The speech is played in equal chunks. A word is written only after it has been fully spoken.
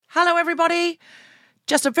Hello, everybody.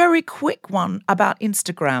 Just a very quick one about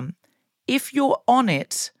Instagram. If you're on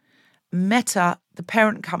it, Meta, the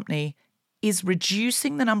parent company, is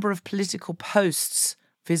reducing the number of political posts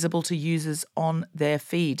visible to users on their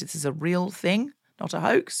feed. This is a real thing, not a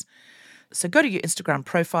hoax. So go to your Instagram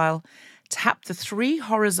profile, tap the 3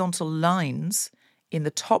 horizontal lines in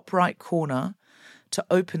the top right corner to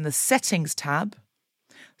open the Settings tab,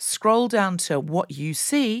 scroll down to What You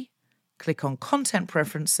See, click on Content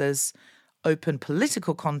Preferences, open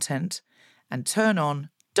Political Content, and turn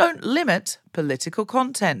on Don't Limit Political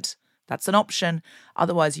Content. That's an option.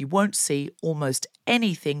 Otherwise, you won't see almost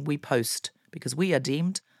anything we post because we are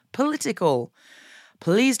deemed political.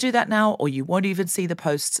 Please do that now, or you won't even see the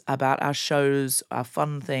posts about our shows, our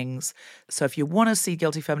fun things. So if you want to see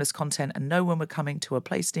Guilty Feminist content and know when we're coming to a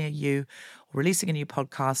place near you or releasing a new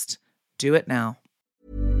podcast, do it now.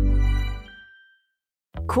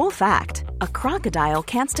 Cool fact, a crocodile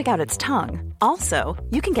can't stick out its tongue. Also,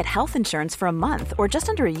 you can get health insurance for a month or just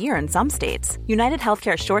under a year in some states. United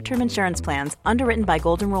Healthcare short-term insurance plans, underwritten by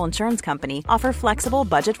Golden Rule Insurance Company, offer flexible,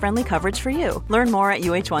 budget-friendly coverage for you. Learn more at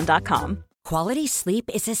UH1.com. Quality sleep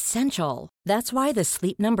is essential. That's why the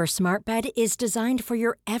Sleep Number Smart Bed is designed for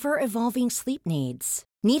your ever-evolving sleep needs.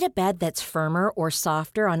 Need a bed that's firmer or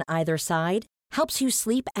softer on either side? Helps you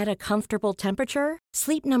sleep at a comfortable temperature?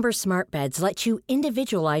 Sleep Number Smart Beds let you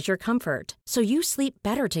individualize your comfort so you sleep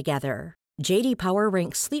better together. J.D. Power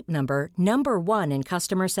ranks Sleep Number number 1 in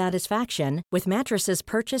customer satisfaction with mattresses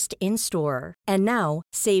purchased in-store. And now,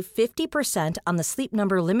 save 50% on the Sleep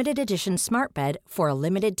Number Limited Edition Smart Bed for a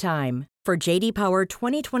limited time. For J.D. Power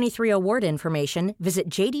 2023 award information, visit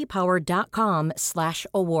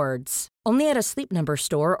jdpower.com/awards. Only at a Sleep Number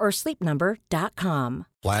store or sleepnumber.com.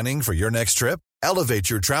 Planning for your next trip?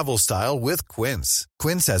 Elevate your travel style with Quince.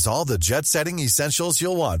 Quince has all the jet-setting essentials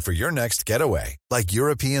you'll want for your next getaway, like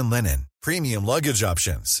European linen, premium luggage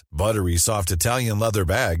options, buttery soft Italian leather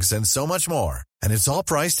bags, and so much more. And it's all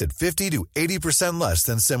priced at 50 to 80% less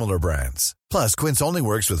than similar brands. Plus, Quince only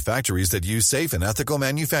works with factories that use safe and ethical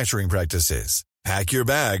manufacturing practices. Pack your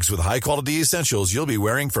bags with high-quality essentials you'll be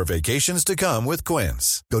wearing for vacations to come with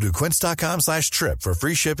Quince. Go to quince.com/trip for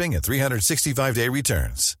free shipping and 365-day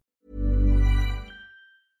returns.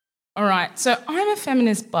 All right, so I'm a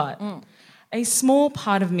feminist, but a small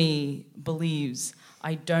part of me believes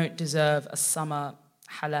I don't deserve a summer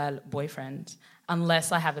halal boyfriend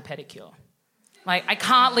unless I have a pedicure. Like, I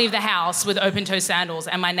can't leave the house with open-toe sandals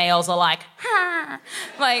and my nails are like, ha!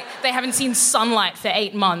 Like, they haven't seen sunlight for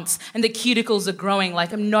 8 months and the cuticles are growing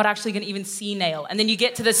like I'm not actually going to even see nail. And then you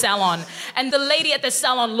get to the salon and the lady at the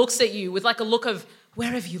salon looks at you with like a look of,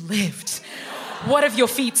 where have you lived? What have your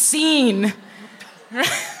feet seen?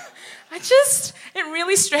 It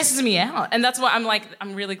really stresses me out. And that's why I'm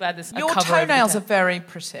really glad this Your toenails are very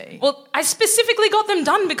pretty. Well, I specifically got them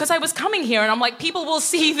done because I was coming here and I'm like, people will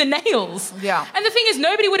see the nails. Yeah. And the thing is,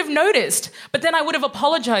 nobody would have noticed, but then I would have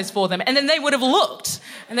apologized for them and then they would have looked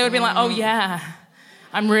and they would be like, oh yeah,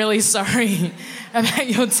 I'm really sorry about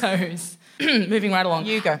your toes. Moving right along.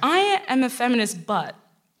 You go. I am a feminist, but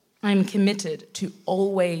I'm committed to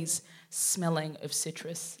always smelling of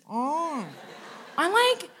citrus. Oh. I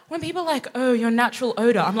like when people are like, oh, your natural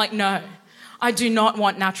odour. I'm like, no, I do not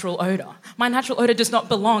want natural odour. My natural odour does not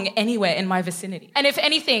belong anywhere in my vicinity. And if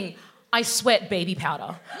anything, I sweat baby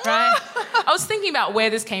powder, right? I was thinking about where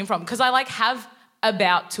this came from because I have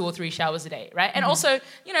about 2 or 3 showers a day, right? And also,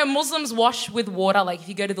 Muslims wash with water. Like if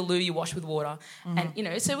you go to the loo, you wash with water. And,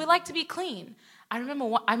 so we like to be clean. I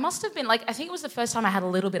remember I must have been I think it was the first time I had a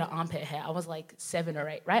little bit of armpit hair. I was 7 or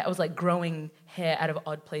 8, right? I was growing hair out of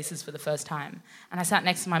odd places for the first time. And I sat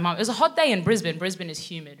next to my mum. It was a hot day in Brisbane. Brisbane is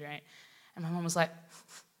humid, right? And my mum was like,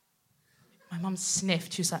 my mum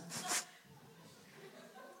sniffed. She was like,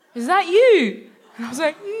 is that you? And I was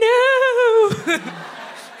like, no.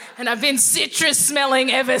 And I've been citrus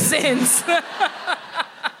smelling ever since.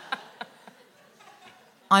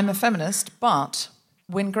 I'm a feminist, but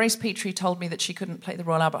when Grace Petrie told me that she couldn't play the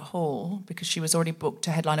Royal Albert Hall because she was already booked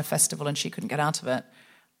to headline a festival and she couldn't get out of it,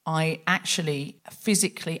 I actually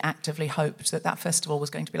physically, actively hoped that festival was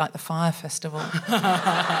going to be like the Fire Festival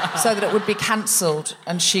so that it would be cancelled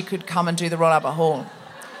and she could come and do the Royal Albert Hall.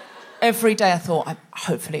 Every day I thought,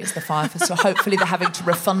 hopefully it's the Fire Festival. Hopefully they're having to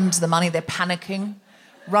refund the money. They're panicking,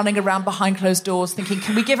 running around behind closed doors thinking,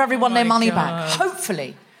 can we give everyone their money back?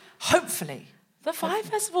 Hopefully. The Fire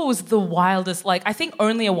Festival was the wildest. Like, I think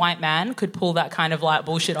only a white man could pull that kind of like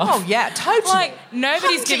bullshit off. Oh yeah, totally. Like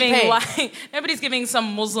nobody's giving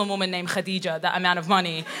some Muslim woman named Khadija that amount of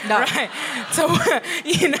money, right? So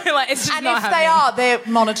like it's just and not if happening. they are, they're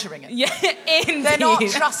monitoring it. Yeah, indeed. They're not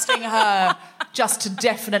trusting her just to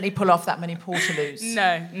definitely pull off that many portaloos.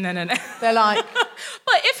 No. They're like,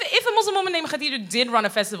 but if a Muslim woman named Khadija did run a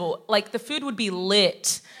festival, like the food would be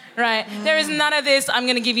lit. Right? There is none of this, I'm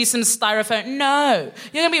going to give you some styrofoam. No.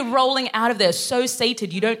 You're going to be rolling out of there so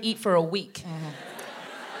sated you don't eat for a week.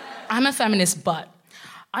 I'm a feminist, but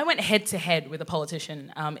I went head-to-head with a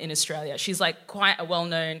politician in Australia. She's like quite a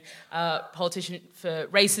well-known politician for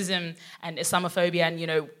racism and Islamophobia,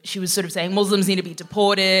 and, she was sort of saying Muslims need to be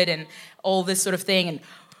deported and all this sort of thing, and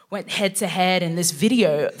went head-to-head, and this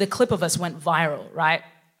video, the clip of us went viral, right?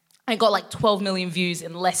 I got like 12 million views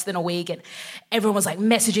in less than a week, and everyone was like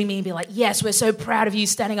messaging me and being like, yes, we're so proud of you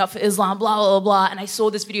standing up for Islam, blah, blah, blah. And I saw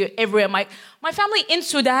this video everywhere. My family in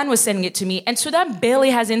Sudan was sending it to me, and Sudan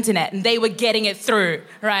barely has internet, and they were getting it through,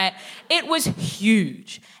 right? It was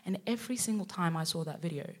huge. And every single time I saw that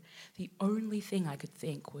video, the only thing I could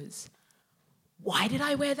think was, why did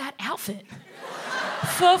I wear that outfit?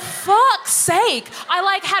 For fuck's sake.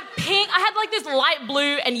 I had this light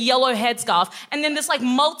blue and yellow headscarf and then this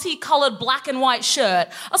multicolored black and white shirt.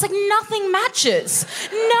 I was like, nothing matches.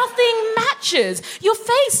 Nothing matches. Your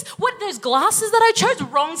face, those glasses that I chose,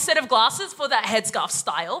 wrong set of glasses for that headscarf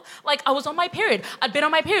style. I was on my period. I'd been on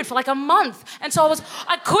my period for a month. And so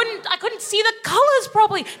I couldn't see the colors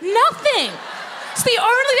properly. Nothing. It's the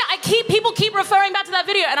only thing. People keep referring back to that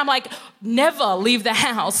video, and I'm like, never leave the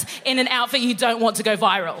house in an outfit you don't want to go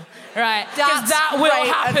viral, right? Because that will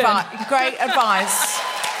happen. Great advice.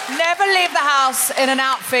 Never leave the house in an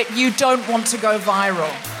outfit you don't want to go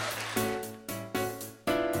viral.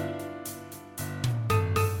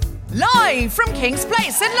 Live from King's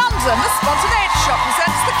Place in London, the Spontaneity Shop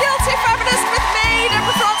presents The Guilty Feminist with me,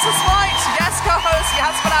 Deborah Francis White, guest co-host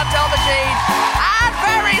Yassmin Abdel-Magied, and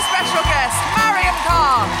very special guest Mariam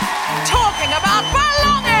Khan, talking about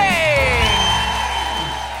belonging.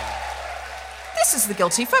 This is The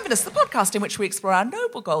Guilty Feminist, the podcast in which we explore our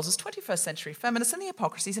noble goals as 21st century feminists and the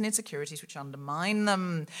hypocrisies and insecurities which undermine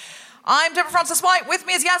them. I'm Deborah Francis White. With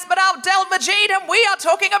me is Yassmin Abdel-Magied, and we are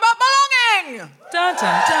talking about belonging. Dun,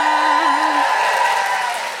 dun, dun.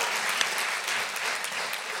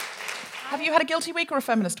 Have you had a guilty week or a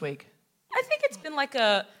feminist week? I think it's been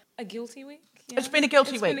a guilty week. Yeah. It's been a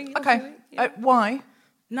guilty week. Been a guilty okay. Week, yeah. Why?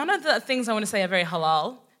 None of the things I want to say are very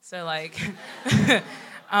halal. So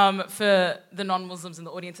for the non-Muslims in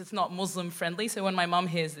the audience, it's not Muslim friendly. So when my mum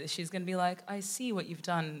hears this, she's going to be like, I see what you've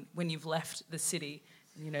done when you've left the city.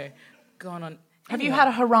 Gone on. Have you had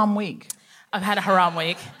a haram week? I've had a haram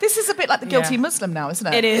week. This is a bit like the guilty Muslim now, isn't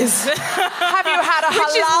it? It is. Have you had a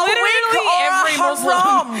halal week or a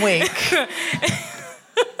haram week?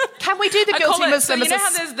 Can we do the guilty Muslim? So you know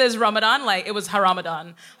how there's Ramadan? It was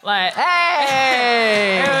Haramadan.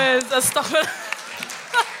 Hey! It was a stop.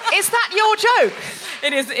 Is that your joke?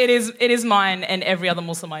 It is mine and every other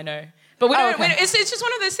Muslim I know. But we don't. Okay. It's just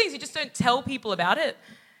one of those things. You just don't tell people about it.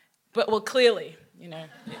 But clearly.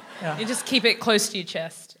 You just keep it close to your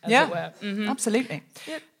chest, as it were. Mm-hmm. Absolutely.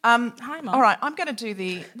 Yeah. Hi, Mum. All right, I'm going to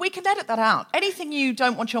do we can edit that out. Anything you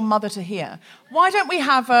don't want your mother to hear. Why don't we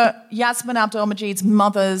have Yassmin Abdel-Magied's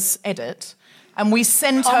mother's edit, and we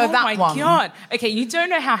send her that one. Oh, my God. Okay, you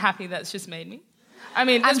don't know how happy that's just made me. I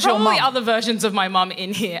mean, there's And your probably mum. other versions of my mum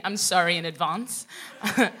in here. I'm sorry in advance.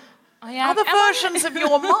 Other versions of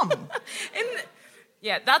your mum?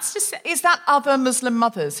 Yeah, that's just... Is that other Muslim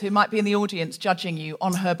mothers who might be in the audience judging you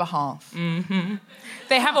on her behalf? Mm-hmm.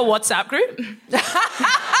 They have a WhatsApp group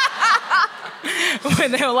where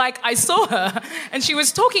they were like, I saw her and she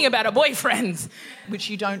was talking about a boyfriend. Which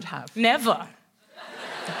you don't have. Never.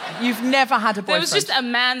 You've never had a boyfriend. There was just a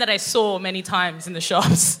man that I saw many times in the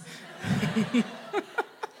shops.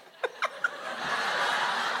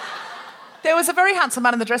 There was a very handsome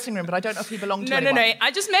man in the dressing room, but I don't know if he belonged to anyone. No. I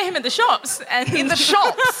just met him at the shops. And in the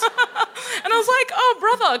shops? And I was like, oh,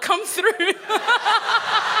 brother, come through.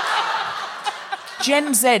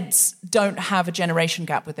 Gen Zs don't have a generation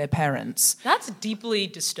gap with their parents. That's deeply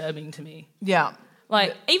disturbing to me. Yeah.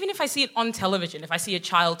 Even if I see it on television, if I see a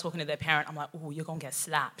child talking to their parent, I'm like, oh, you're going to get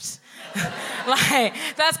slapped.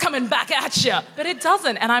 That's coming back at you. But it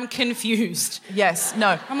doesn't, and I'm confused. Yes,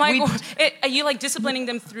 no. I'm like, are you, disciplining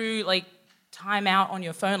them through, time out on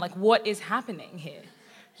your phone? What is happening here?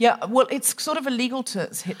 Yeah, well, it's sort of illegal to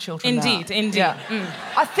hit children now. Indeed. Yeah.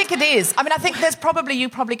 I think it is. I mean, I think you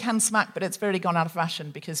probably can smack, but it's really gone out of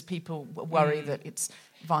fashion because people worry that it's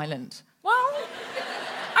violent. Well,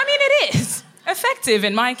 I mean, it is. effective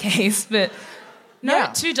in my case, but no,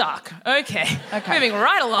 too dark. Okay. Moving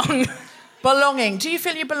right along. Belonging. Do you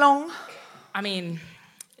feel you belong? I mean,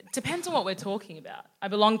 it depends on what we're talking about. I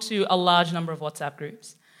belong to a large number of WhatsApp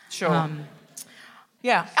groups. Sure.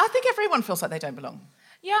 Yeah, I think everyone feels like they don't belong.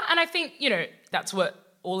 Yeah, and I think, that's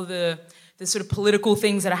what all of the sort of political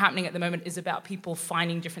things that are happening at the moment is about, people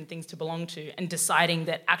finding different things to belong to and deciding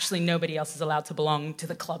that actually nobody else is allowed to belong to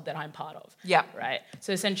the club that I'm part of. Yeah. Right?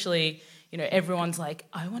 So essentially, everyone's like,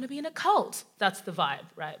 I want to be in a cult. That's the vibe,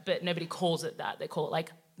 right? But nobody calls it that. They call it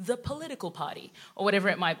like the political party or whatever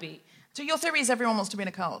it might be. So your theory is everyone wants to be in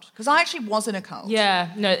a cult? Because I actually was in a cult.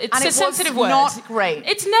 Yeah, no, it's a sensitive word. Not great.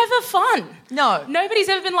 It's never fun. No. Nobody's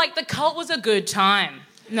ever been like, the cult was a good time.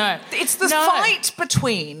 No. It's the fight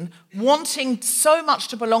between wanting so much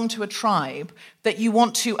to belong to a tribe that you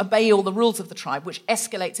want to obey all the rules of the tribe, which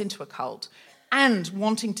escalates into a cult, and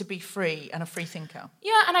wanting to be free and a free thinker.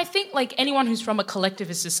 Yeah, and I think like anyone who's from a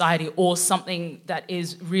collectivist society or something that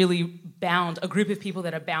is really bound, a group of people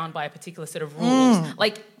that are bound by a particular set of rules,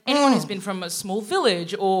 like anyone who's been from a small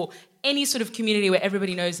village or any sort of community where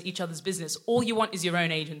everybody knows each other's business, all you want is your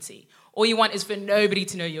own agency. All you want is for nobody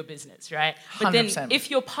to know your business, right? But 100%. then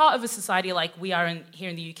if you're part of a society like we are here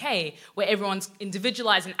in the UK, where everyone's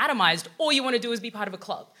individualized and atomized, all you want to do is be part of a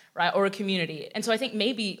club, right? Or a community. And so I think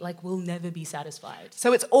maybe like we'll never be satisfied.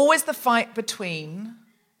 So it's always the fight between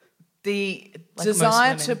the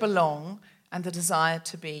desire to belong and the desire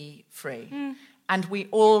to be free. And we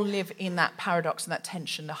all live in that paradox and that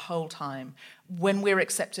tension the whole time. When we're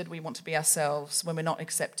accepted, we want to be ourselves. When we're not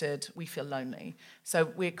accepted, we feel lonely.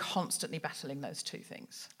 So we're constantly battling those two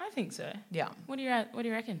things. I think so. Yeah. What do you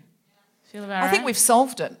reckon? Feel about I think we've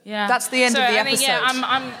solved it. Yeah. That's the end of the episode.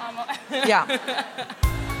 I'm Yeah.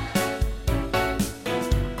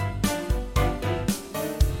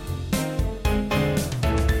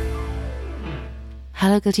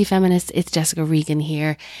 Hello, Guilty Feminists. It's Jessica Regan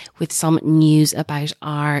here with some news about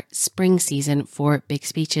our spring season for big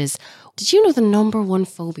speeches. Did you know the number one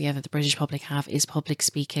phobia that the British public have is public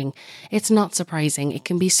speaking? It's not surprising. It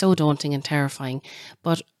can be so daunting and terrifying.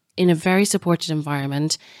 But in a very supported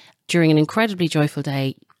environment, during an incredibly joyful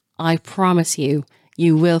day, I promise you,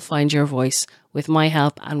 you will find your voice with my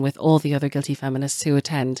help and with all the other Guilty Feminists who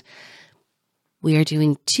attend. We are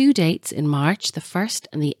doing 2 dates in March, the 1st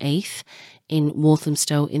and the 8th, in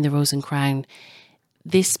Walthamstow in the Rose and Crown.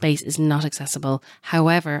 This space is not accessible.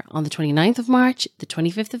 However, on the 29th of March, the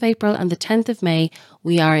 25th of April and the 10th of May,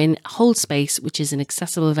 we are in Whole Space, which is an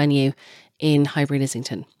accessible venue in Highbury,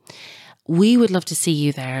 Islington. We would love to see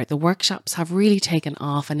you there. The workshops have really taken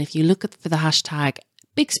off, and if you look for the hashtag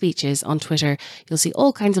big speeches on Twitter, you'll see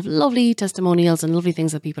all kinds of lovely testimonials and lovely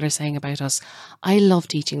things that people are saying about us. I love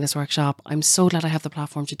teaching this workshop. I'm so glad I have the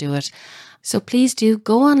platform to do it. So please do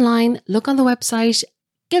go online, look on the website,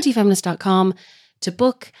 guiltyfeminist.com to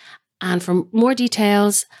book and for more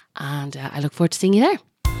details. And I look forward to seeing you there.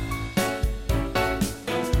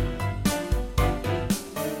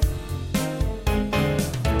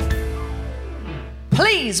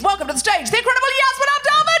 Please welcome to the stage the incredible Yassmin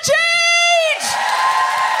Abdel-Magied!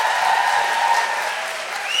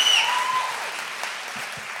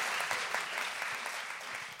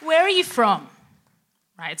 Where are you from?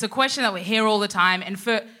 Right, it's a question that we hear all the time, and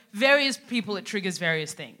for various people it triggers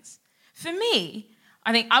various things. For me,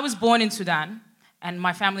 I think I was born in Sudan, and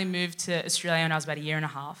my family moved to Australia when I was about 1.5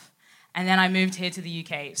 years, and then I moved here to the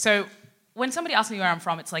UK. So when somebody asks me where I'm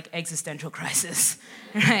from, it's like existential crisis,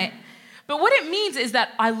 right? But what it means is that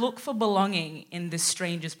I look for belonging in the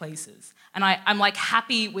strangest places, and I'm like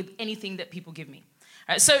happy with anything that people give me.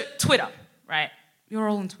 Right, so Twitter, right? You're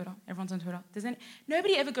all on Twitter. Everyone's on Twitter.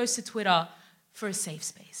 Nobody ever goes to Twitter for a safe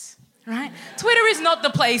space, right? Twitter is not the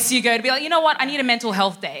place you go to be like, you know what? I need a mental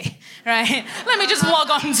health day, right? Let me just log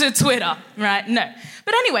on to Twitter, right? No.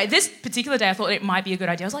 But anyway, this particular day, I thought it might be a good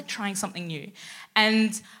idea. I was like trying something new.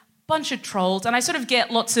 And a bunch of trolls. And I sort of get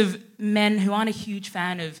lots of men who aren't a huge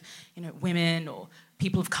fan of, women or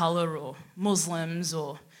people of colour or Muslims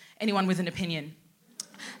or anyone with an opinion.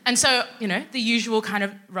 And so, the usual kind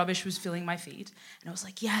of rubbish was filling my feed. And I was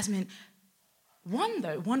like, Yassmin,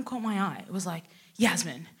 one caught my eye. It was like,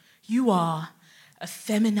 Yassmin, you are a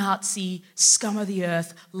feminazi, scum of the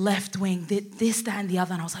earth, left-wing, this, that, and the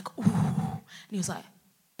other. And I was like, ooh. And he was like,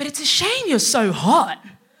 but it's a shame you're so hot.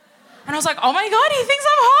 And I was like, oh my God, he thinks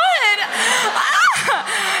I'm hot.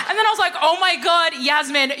 And then I was like, oh my God,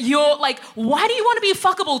 Yassmin, you're like, why do you want to be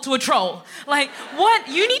fuckable to a troll? Like, what?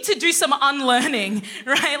 You need to do some unlearning,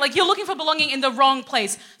 right? Like, you're looking for belonging in the wrong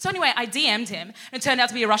place. So anyway, I DM'd him, and it turned out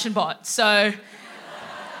to be a Russian bot. So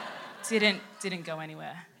didn't go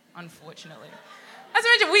anywhere, unfortunately. As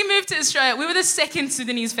I mentioned, we moved to Australia. We were the second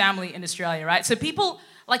Sudanese family in Australia, right? So people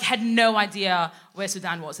like had no idea where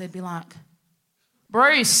Sudan was. They'd be like,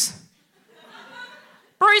 Bruce,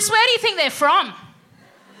 where do you think they're from?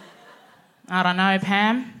 I don't know,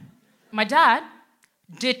 Pam. My dad,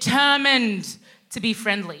 determined to be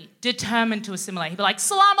friendly, determined to assimilate. He'd be like,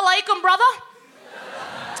 Salam alaikum, brother.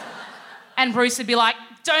 And Bruce would be like,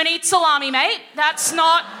 don't eat salami, mate. That's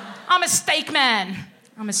not, I'm a steak man.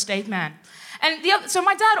 And so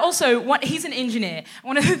my dad also, he's an engineer.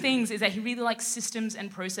 One of the things is that he really likes systems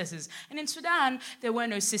and processes. And in Sudan, there were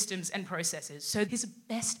no systems and processes. So his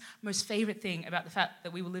best, most favourite thing about the fact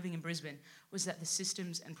that we were living in Brisbane was that the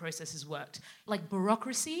systems and processes worked. Like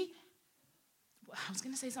bureaucracy, I was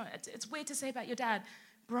going to say something. It's weird to say about your dad.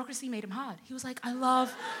 Bureaucracy made him hard. He was like, I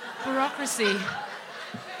love bureaucracy.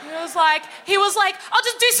 He was like, I'll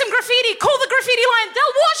just do some graffiti. Call the graffiti line.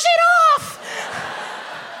 They'll wash it off.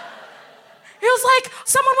 He was like,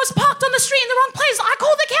 someone was parked on the street in the wrong place. I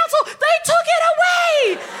called the council. They took it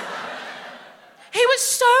away. He was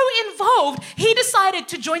so involved, he decided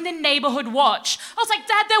to join the neighborhood watch. I was like,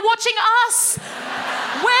 Dad, they're watching us.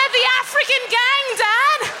 We're the African gang,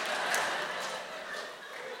 Dad.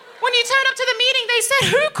 When you turned up to the meeting, they said,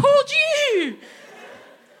 who called you?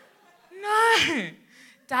 No.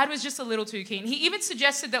 Dad was just a little too keen. He even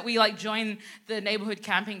suggested that we join the neighborhood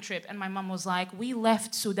camping trip, and my mum was like, we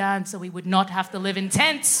left Sudan so we would not have to live in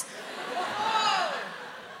tents.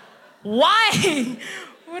 Why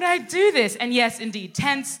would I do this? And yes, indeed,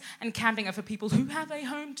 tents and camping are for people who have a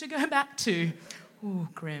home to go back to. Ooh,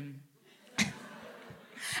 grim.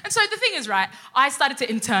 And so the thing is, right, I started to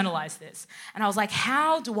internalize this. And I was like,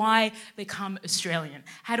 how do I become Australian?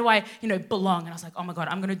 How do I, belong? And I was like, oh my God,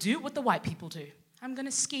 I'm going to do what the white people do. I'm going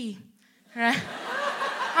to ski, right?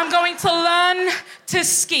 I'm going to learn to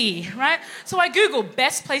ski, right? So I Googled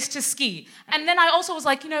best place to ski. And then I also was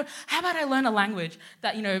like, how about I learn a language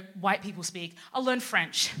that, white people speak? I'll learn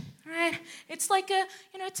French, right? It's like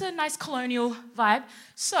it's a nice colonial vibe.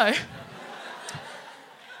 So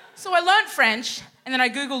I learned French, and then I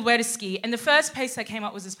Googled where to ski, and the first place that came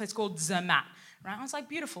up was this place called Zermatt, right? I was like,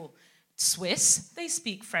 beautiful. Swiss, they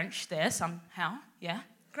speak French there somehow. Yeah,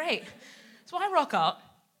 great. So I rock up.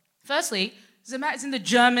 Firstly, Zermatt is in the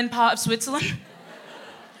German part of Switzerland.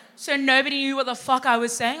 So nobody knew what the fuck I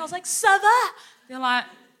was saying. I was like, ça va? They're like,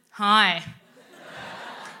 hi.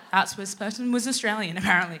 That Swiss person was Australian,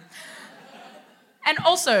 apparently. And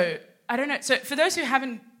also, I don't know, so for those who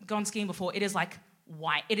haven't gone skiing before, it is like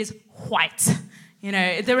white. It is white.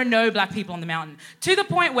 There are no black people on the mountain. To the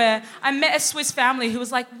point where I met a Swiss family who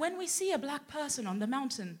was like, when we see a black person on the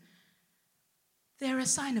mountain, they're a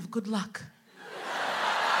sign of good luck.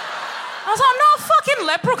 I was like, I'm not a fucking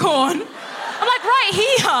leprechaun. I'm like, right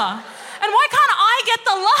here. And why can't I get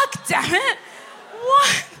the luck, damn it?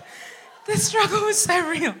 What? This struggle was so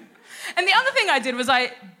real. And the other thing I did was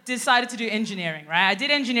I decided to do engineering, right? I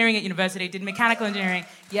did engineering at university, did mechanical engineering.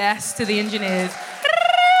 Yes, to the engineers.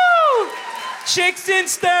 Chicks in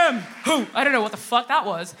STEM. I don't know what the fuck that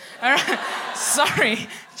was. Sorry.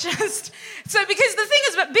 So because the thing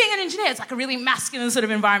is about being an engineer, it's like a really masculine sort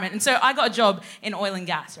of environment. And so I got a job in oil and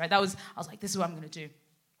gas, right? I was like, this is what I'm going to do.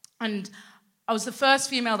 And I was the first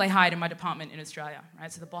female they hired in my department in Australia,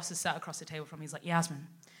 right? So the boss is sat across the table from me. He's like, Yassmin,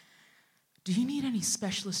 do you need any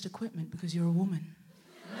specialist equipment because you're a woman?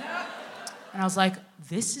 And I was like,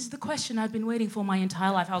 this is the question I've been waiting for my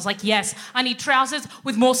entire life. I was like, yes, I need trousers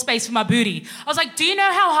with more space for my booty. I was like, do you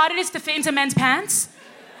know how hard it is to fit into men's pants?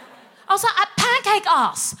 I was like, I pancake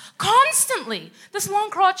ass constantly. This long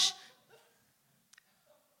crotch.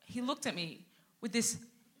 He looked at me with this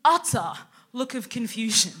utter look of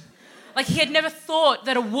confusion. Like he had never thought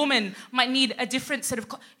that a woman might need a different set of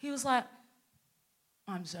He was like,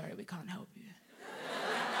 I'm sorry, we can't help you.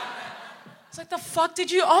 It's like, the fuck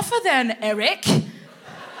did you offer then, Eric?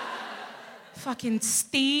 Fucking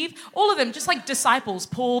Steve. All of them, just like disciples.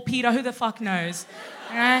 Paul, Peter, who the fuck knows?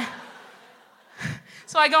 Right?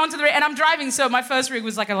 So I go onto the rig, and I'm driving, so my first rig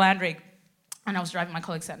was like a land rig. And I was driving, my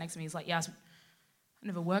colleague sat next to me, he's like, Yas, I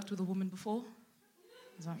never worked with a woman before.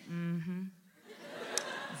 I was like,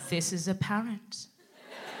 This is apparent.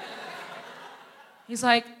 He's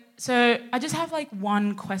like, so I just have like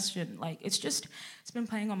one question. Like, it's been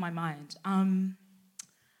playing on my mind. Are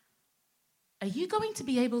you going to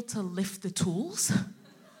be able to lift the tools?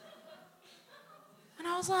 And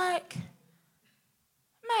I was like,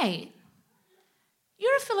 mate,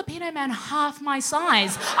 you're a Filipino man half my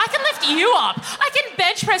size. I can lift you up. I can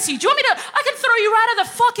bench press you. Do you want me to? I can throw you right out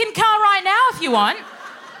of the fucking car right now if you want.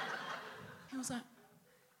 He was like,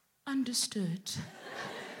 understood.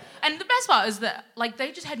 And And the best part is that, like,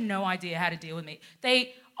 they just had no idea how to deal with me.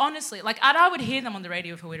 They honestly, like, and I would hear them on the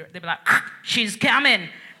radio if they'd be like, she's coming.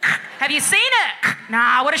 Have you seen her?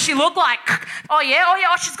 Nah, what does she look like? Oh, yeah,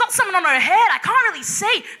 oh, she's got something on her head. I can't really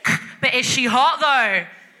see. But is she hot, though?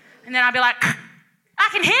 And then I'd be like, I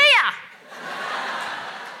can hear ya.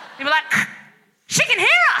 They'd be like, she can hear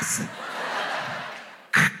us.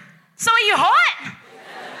 So are you hot?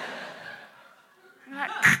 I'm like,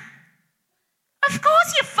 of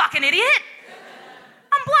course, you fucking idiot.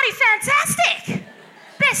 I'm bloody fantastic.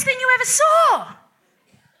 Best thing you ever saw.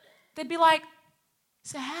 They'd be like,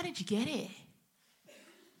 so how did you get here?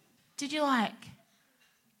 Did you, like,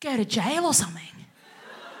 go to jail or something?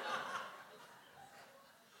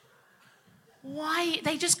 Why?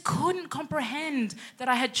 They just couldn't comprehend that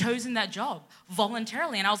I had chosen that job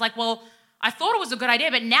voluntarily. And I was like, well, I thought it was a good idea,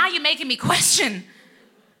 but now you're making me question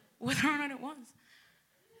whether or not it was.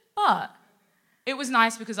 But it was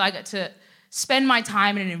nice because I got to spend my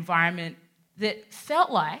time in an environment that felt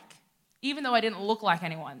like, even though I didn't look like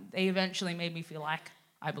anyone, they eventually made me feel like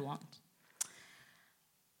I belonged.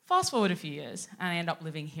 Fast forward a few years, and I end up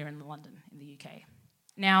living here in London, in the UK.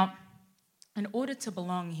 Now, in order to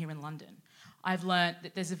belong here in London, I've learned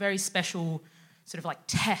that there's a very special sort of like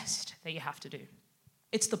test that you have to do.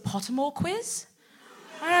 It's the Pottermore quiz.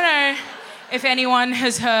 I don't know if anyone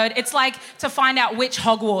has heard. It's like to find out which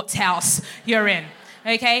Hogwarts house you're in,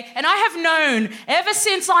 okay? And I have known ever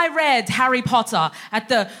since I read Harry Potter at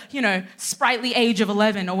the, sprightly age of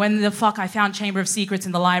 11, or when the fuck I found Chamber of Secrets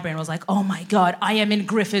in the library and was like, oh my God, I am in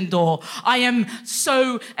Gryffindor.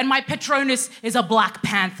 And my Patronus is a Black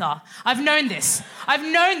Panther. I've known this.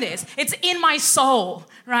 It's in my soul,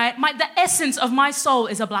 right? The essence of my soul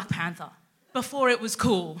is a Black Panther. Before it was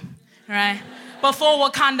cool, right? Before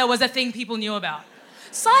Wakanda was a thing people knew about.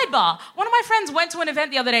 Sidebar, one of my friends went to an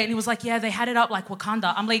event the other day and he was like, yeah, they had it up like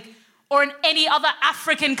Wakanda. I'm like, or in any other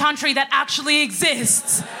African country that actually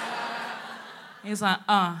exists. He was like,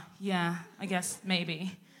 yeah, I guess,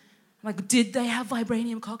 maybe. I'm like, did they have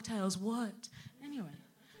vibranium cocktails? What? Anyway,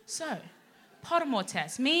 so, Pottermore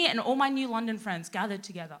test. Me and all my new London friends gathered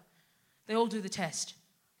together. They all do the test.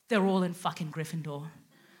 They're all in fucking Gryffindor.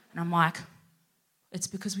 And I'm like, it's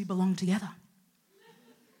because we belong together.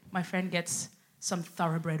 My friend gets some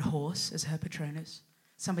thoroughbred horse as her Patronus.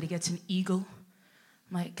 Somebody gets an eagle.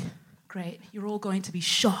 I'm like, great, you're all going to be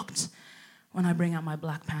shocked when I bring out my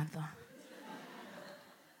Black Panther.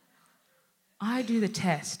 I do the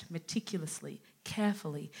test meticulously,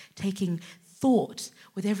 carefully, taking thought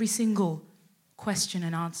with every single question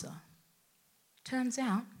and answer. Turns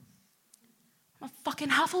out, I'm a fucking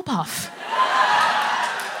Hufflepuff.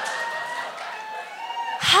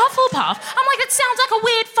 Hufflepuff? I'm like, it sounds like a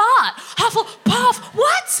weird fart. Hufflepuff,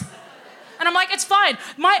 what? And I'm like, it's fine.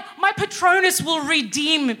 My Patronus will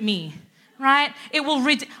redeem me, right?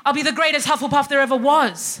 I'll be the greatest Hufflepuff there ever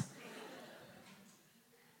was.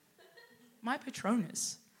 My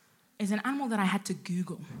Patronus is an animal that I had to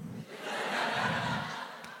Google.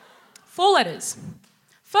 4 letters.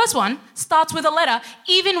 First one starts with a letter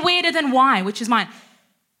even weirder than Y, which is mine.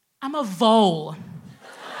 I'm a vole.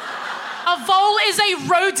 A vole is a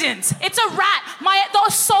rodent. It's a rat. My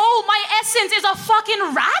essence is a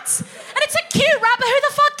fucking rat. And it's a cute rat, but who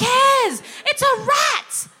the fuck cares? It's a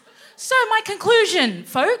rat. So my conclusion,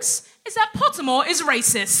 folks, is that Pottermore is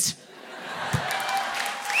racist.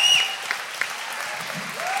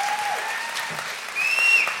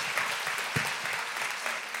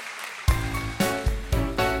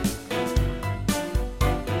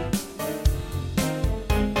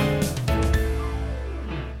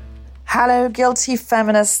 Hello, guilty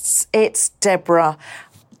feminists. It's Deborah.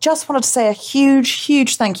 Just wanted to say a huge,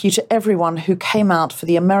 huge thank you to everyone who came out for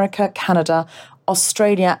the America, Canada,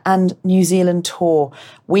 Australia and New Zealand tour.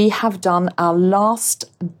 We have done our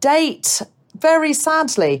last date, very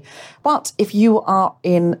sadly. But if you are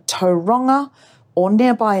in Tauranga or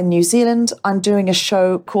nearby in New Zealand, I'm doing a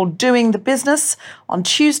show called Doing the Business on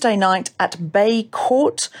Tuesday night at Bay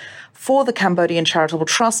Court for the Cambodian Charitable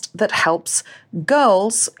Trust that helps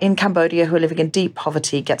girls in Cambodia who are living in deep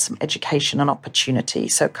poverty get some education and opportunity.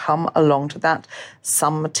 So come along to that.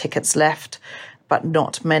 Some tickets left, but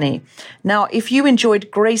not many. Now, if you enjoyed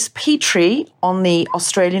Grace Petrie on the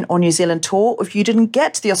Australian or New Zealand tour, if you didn't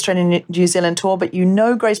get to the Australian New Zealand tour, but you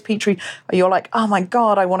know Grace Petrie, or you're like, oh my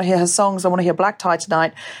God, I want to hear her songs, I want to hear Black Tie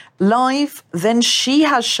tonight, live, then she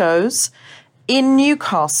has shows in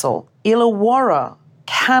Newcastle, Illawarra,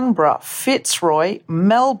 Canberra, Fitzroy,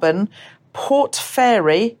 Melbourne, Port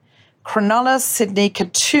Fairy, Cronulla, Sydney,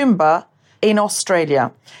 Katoomba in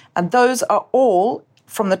Australia. And those are all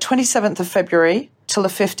from the 27th of February till the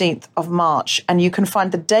 15th of March. And you can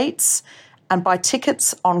find the dates and buy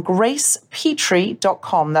tickets on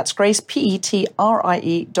gracepetrie.com. That's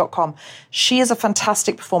gracepetrie.com. She is a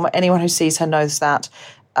fantastic performer. Anyone who sees her knows that.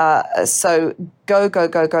 So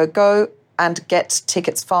go and get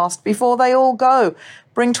tickets fast before they all go.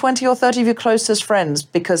 Bring 20 or 30 of your closest friends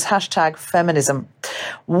because #feminism.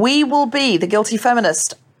 We will be The Guilty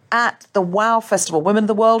Feminist at the WOW Festival, Women of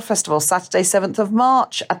the World Festival, Saturday, 7th of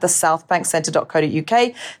March at the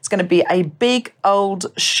southbankcentre.co.uk. It's going to be a big old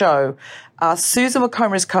show. Susan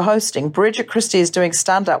McComber is co-hosting. Bridget Christie is doing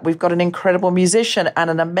stand-up. We've got an incredible musician and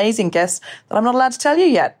an amazing guest that I'm not allowed to tell you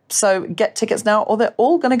yet. So get tickets now or they're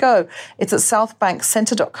all going to go. It's at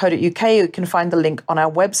southbankcentre.co.uk. You can find the link on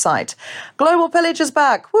our website. Global Pillage is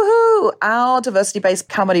back. Woohoo! Our diversity-based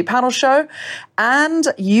comedy panel show. And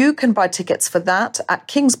you can buy tickets for that at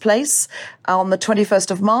King's Place on the 21st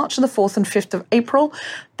of March and the 4th and 5th of April.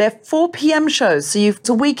 They're 4 p.m. shows. So it's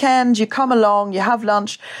a weekend, you come along, you have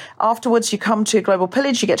lunch. Afterwards, you come to Global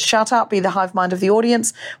Pillage, you get to shout out, be the hive mind of the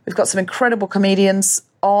audience. We've got some incredible comedians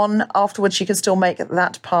on. Afterwards, you can still make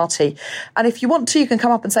that party. And if you want to, you can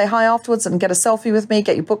come up and say hi afterwards and get a selfie with me,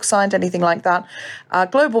 get your book signed, anything like that.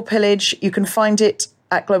 Global Pillage, you can find it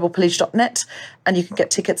at globalpillage.net, and you can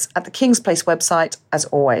get tickets at the King's Place website, as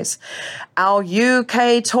always. Our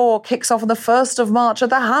UK tour kicks off on the 1st of March at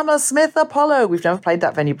the Hammersmith Apollo. We've never played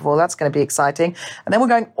that venue before. That's going to be exciting. And then we're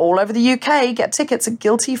going all over the UK. Get tickets at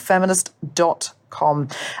guiltyfeminist.com.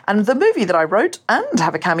 And the movie that I wrote and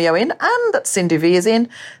have a cameo in, and that Cindy V is in,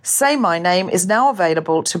 Say My Name, is now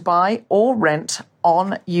available to buy or rent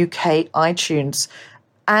on UK iTunes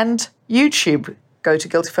and YouTube. Go to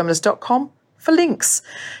guiltyfeminist.com for links.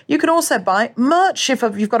 You can also buy merch if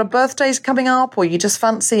you've got a birthday coming up or you just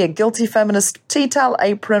fancy a Guilty Feminist tea towel,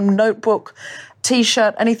 apron, notebook,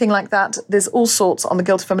 T-shirt, anything like that. There's all sorts on the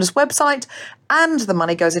Guilty Feminist website, and the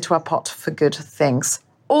money goes into our pot for good things.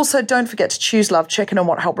 Also, don't forget to choose love, check in on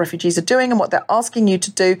what Help Refugees are doing and what they're asking you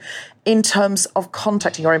to do in terms of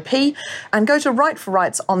contacting your MP, and go to Right for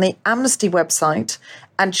Rights on the Amnesty website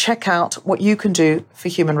and check out what you can do for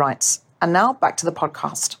human rights. And now back to the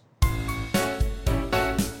podcast.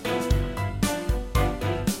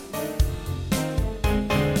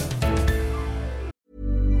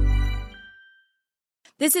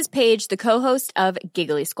 This is Paige, the co-host of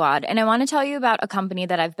Giggly Squad, and I want to tell you about a company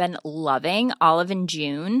that I've been loving, Olive &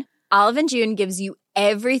 June. Olive & June gives you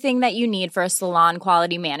everything that you need for a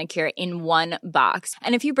salon-quality manicure in one box.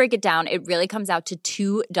 And if you break it down, it really comes out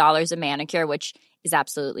to $2 a manicure, which is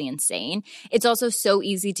absolutely insane. It's also so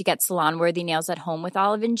easy to get salon-worthy nails at home with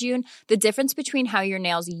Olive & June. The difference between how your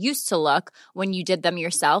nails used to look when you did them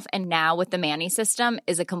yourself and now with the Mani system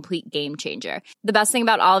is a complete game changer. The best thing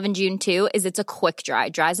about Olive & June, too, is it's a quick dry.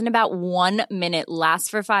 Dries in about 1 minute, lasts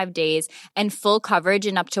for 5 days, and full coverage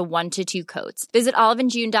in up to 1 to 2 coats. Visit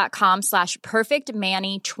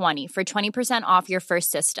oliveandjune.com/perfectmani20 for 20% off your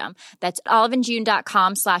first system. That's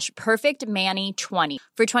oliveandjune.com/perfectmani20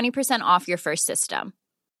 for 20% off your first system.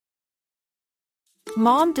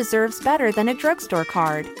 Mom deserves better than a drugstore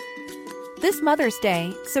card. This Mother's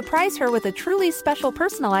Day, surprise her with a truly special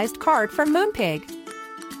personalized card from Moonpig.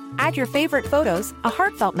 Add your favorite photos, a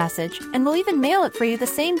heartfelt message, and we'll even mail it for you the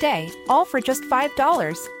same day, all for just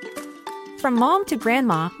 $5. From mom to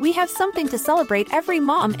grandma, we have something to celebrate every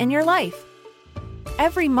mom in your life.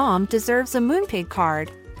 Every mom deserves a Moonpig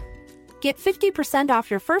card. Get 50%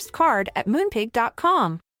 off your first card at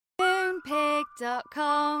moonpig.com.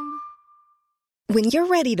 Moonpig.com. When you're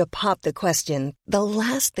ready to pop the question, the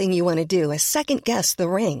last thing you want to do is second-guess the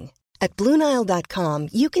ring. At BlueNile.com,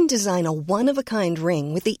 you can design a one-of-a-kind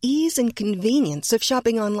ring with the ease and convenience of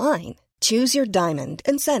shopping online. Choose your diamond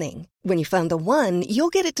and setting. When you find the one, you'll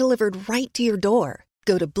get it delivered right to your door.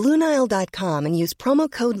 Go to BlueNile.com and use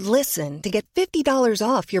promo code LISTEN to get $50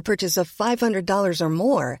 off your purchase of $500 or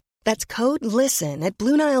more. That's code LISTEN at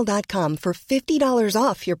BlueNile.com for $50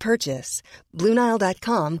 off your purchase.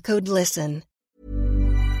 BlueNile.com, code LISTEN.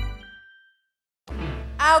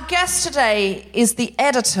 Our guest today is the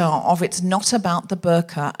editor of It's Not About the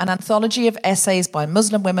Burqa, an anthology of essays by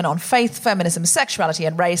Muslim women on faith, feminism, sexuality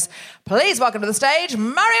and race. Please welcome to the stage,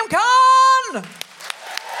 Mariam Khan!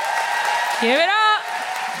 Give it up!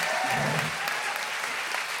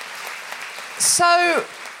 So,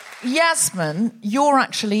 Yassmin, you're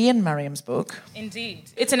actually in Mariam's book.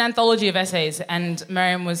 Indeed. It's an anthology of essays, and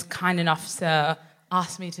Mariam was kind enough to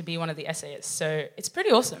ask me to be one of the essayists, so it's pretty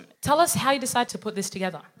awesome. Tell us how you decided to put this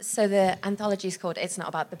together. So the anthology is called It's Not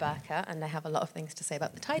About the Burqa, and I have a lot of things to say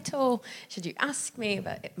about the title, should you ask me,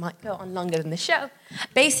 but it might go on longer than the show.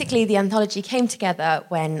 Basically, the anthology came together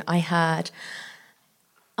when I had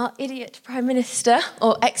our idiot Prime Minister,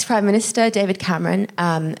 or ex-Prime Minister, David Cameron,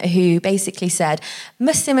 who basically said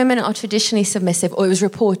Muslim women are traditionally submissive, or it was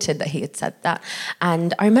reported that he had said that.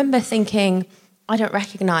 And I remember thinking, I don't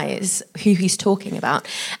recognise who he's talking about.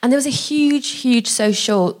 And there was a huge, huge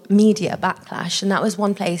social media backlash, and that was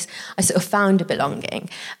one place I sort of found a belonging.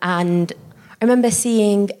 And I remember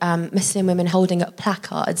seeing Muslim women holding up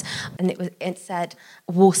placards, and it said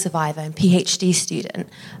war survivor and PhD student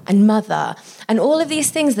and mother, and all of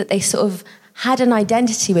these things that they sort of had an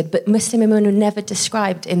identity with, but Muslim women were never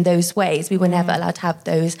described in those ways. We were never allowed to have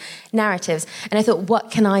those narratives. And I thought,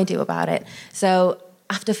 what can I do about it? So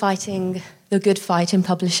after fighting the good fight in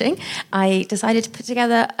publishing, I decided to put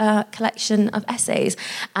together a collection of essays.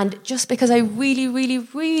 And just because I really, really,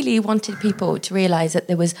 really wanted people to realise that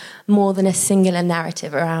there was more than a singular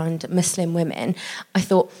narrative around Muslim women, I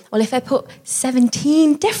thought, well, if I put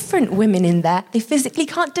 17 different women in there, they physically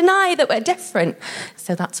can't deny that we're different.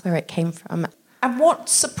 So that's where it came from. And what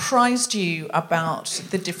surprised you about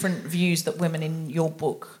the different views that women in your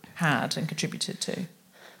book had and contributed to?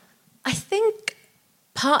 I think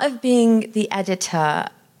part of being the editor,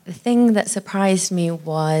 the thing that surprised me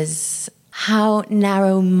was how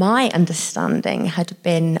narrow my understanding had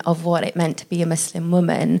been of what it meant to be a Muslim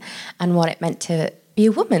woman and what it meant to be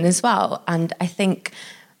a woman as well. And I think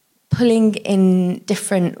pulling in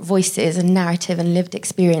different voices and narrative and lived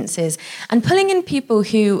experiences, and pulling in people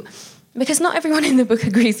who, because not everyone in the book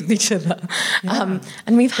agrees with each other. Yeah.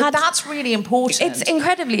 And we've had... But that's really important. It's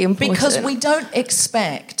incredibly important. Because we don't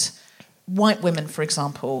expect white women, for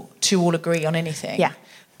example, to all agree on anything. Yeah.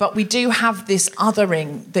 But we do have this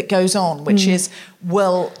othering that goes on, which is,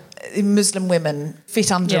 well, Muslim women fit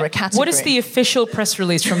under a category. What is the official press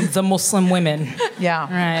release from the Muslim women? Yeah.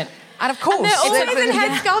 Right. And of course... And they're always in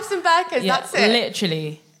headscarves and burqas, that's it.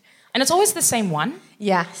 Literally. And it's always the same one.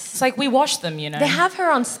 Yes. It's like we wash them, you know. They have her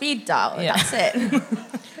on speed dial, that's it.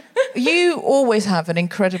 You always have an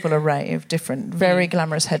incredible array of different, very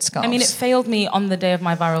glamorous headscarves. I mean, it failed me on the day of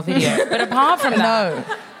my viral video. But apart from that...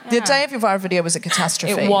 No. The day of your viral video was a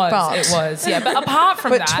catastrophe. It was, yeah. But apart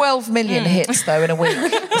from that... But 12 million hits, though, in a week.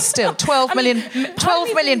 Still, 12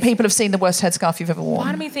 million people have seen the worst headscarf you've ever worn.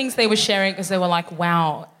 Part of me thinks they were sharing because they were like,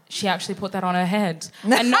 wow, she actually put that on her head.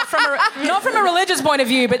 And not from a religious point of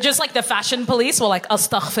view, but just like the fashion police were like,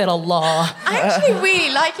 astaghfirullah. I actually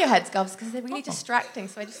really like your headscarves because they're really distracting,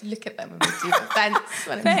 so I just look at them when we do events.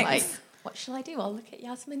 When I'm like, what shall I do? I'll look at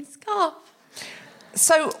Yassmin's scarf.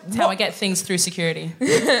 So that's how I get things through security.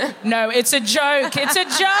 No, it's a joke. It's a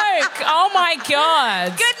joke. Oh, my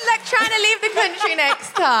God. Good luck trying to leave the country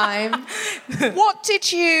next time. What did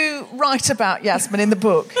you write about, Yassmin, in the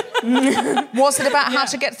book? Was it about how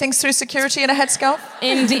to get things through security in a headscarf?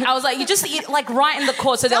 Indeed. I was like, you just like right in the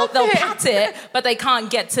court, so they'll pat it, but they can't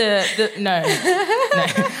get to the... No.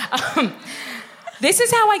 This is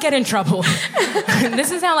how I get in trouble.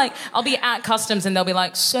 This is how, like, I'll be at customs and they'll be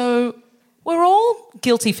like, so... We're all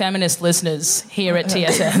guilty feminist listeners here at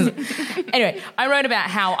TSS. Anyway, I wrote about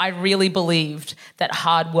how I really believed that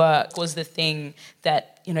hard work was the thing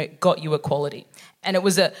that, you know, got you equality. And it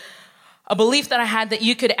was a belief that I had that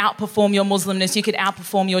you could outperform your Muslimness, you could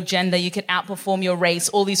outperform your gender, you could outperform your race,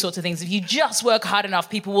 all these sorts of things. If you just work hard enough,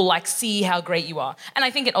 people will, like, see how great you are. And I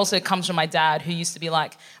think it also comes from my dad, who used to be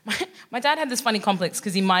like... My dad had this funny complex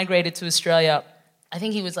because he migrated to Australia... I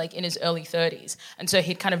think he was like in his early 30s. And so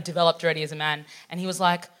he'd kind of developed already as a man. And he was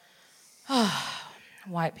like,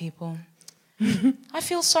 white people. I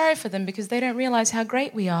feel sorry for them because they don't realise how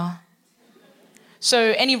great we are.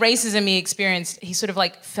 So any racism he experienced, he sort of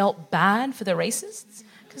like felt bad for the racists.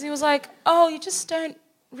 Because he was like, oh, you just don't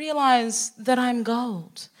realise that I'm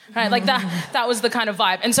gold. Right, like that was the kind of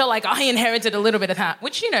vibe. And so like I inherited a little bit of that,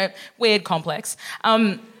 which, you know, weird complex.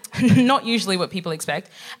 Not usually what people expect.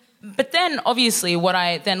 But then, obviously, what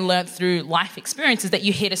I then learned through life experience is that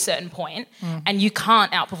you hit a certain point and you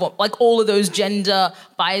can't outperform. Like, all of those gender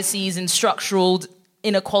biases and structural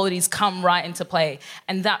inequalities come right into play.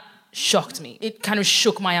 And that shocked me. It kind of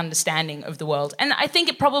shook my understanding of the world. And I think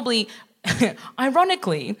it probably,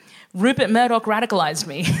 ironically, Rupert Murdoch radicalised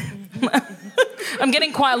me. I'm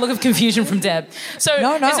getting quite a look of confusion from Deb. So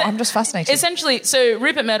No, I'm just fascinated. Essentially, so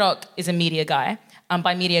Rupert Murdoch is a media guy.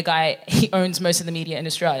 By media guy, he owns most of the media in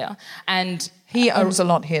Australia. And he owns a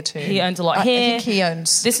lot here too. He owns a lot here. I think he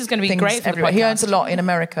owns... This is going to be great for everywhere. the podcast. He owns a lot in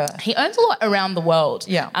America. He owns a lot around the world.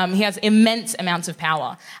 Yeah. He has immense amounts of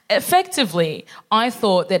power. Effectively, I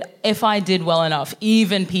thought that if I did well enough,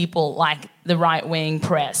 even people like the right-wing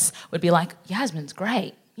press would be like, Yassmin's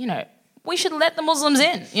great, you know, we should let the Muslims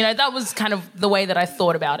in. You know, that was kind of the way that I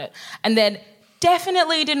thought about it. And then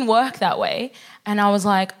definitely didn't work that way. And I was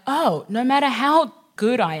like, oh, no matter how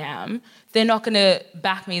good I am, they're not going to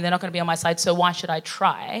back me, they're not going to be on my side, so why should I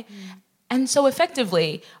try? And so effectively,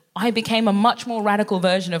 I became a much more radical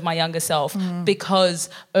version of my younger self because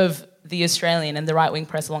of the Australian and the right-wing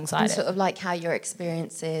press alongside it. Sort of like how your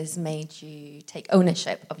experiences made you take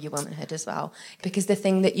ownership of your womanhood as well. Because the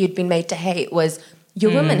thing that you'd been made to hate was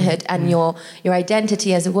your womanhood and your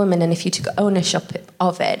identity as a woman, and if you took ownership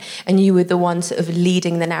of it and you were the one sort of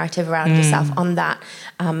leading the narrative around yourself on that,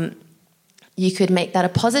 you could make that a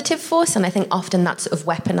positive force, and I think often that's sort of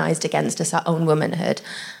weaponized against us, our own womanhood.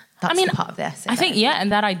 That's part of this. I think,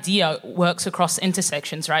 and that idea works across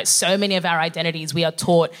intersections, right? So many of our identities we are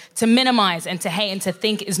taught to minimize and to hate and to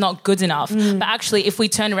think is not good enough. But actually, if we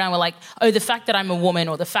turn around, we're like, oh, the fact that I'm a woman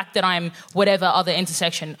or the fact that I'm whatever other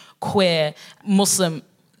intersection, queer, Muslim,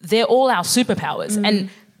 they're all our superpowers.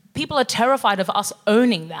 And people are terrified of us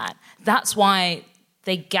owning that. That's why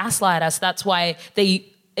they gaslight us. That's why they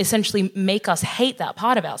essentially make us hate that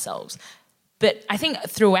part of ourselves. But I think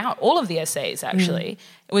throughout all of the essays, actually,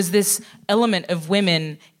 it was this element of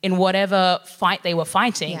women in whatever fight they were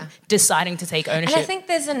fighting, deciding to take ownership. And I think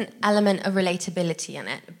there's an element of relatability in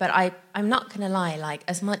it. But I'm not going to lie, like,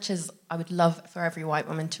 as much as I would love for every white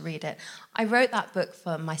woman to read it, I wrote that book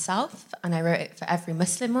for myself, and I wrote it for every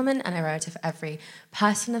Muslim woman, and I wrote it for every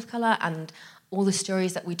person of colour, and all the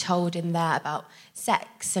stories that we told in there about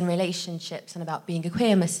sex and relationships and about being a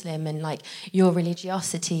queer Muslim and like your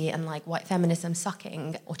religiosity and like white feminism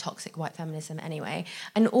sucking, or toxic white feminism anyway.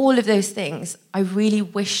 And all of those things, I really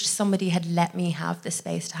wished somebody had let me have the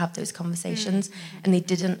space to have those conversations, and they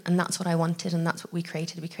didn't, and that's what I wanted, and that's what we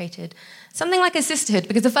created. We created something like a sisterhood,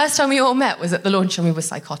 because the first time we all met was at the launch and we were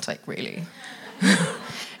psychotic, really.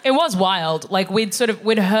 It was wild. Like we'd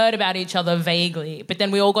heard about each other vaguely, but then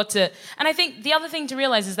we all got to, and I think the other thing to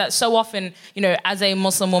realize is that so often, you know, as a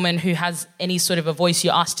Muslim woman who has any sort of a voice,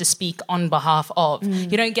 you're asked to speak on behalf of.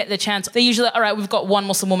 You don't get the chance. They usually, all right, we've got one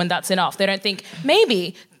Muslim woman, that's enough. They don't think,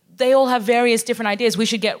 maybe they all have various different ideas. We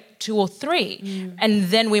should get 2 or 3. And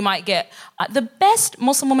then we might get, the best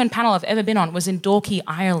Muslim woman panel I've ever been on was in Dorky,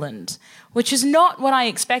 Ireland, which is not what I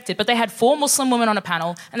expected. But they had 4 Muslim women on a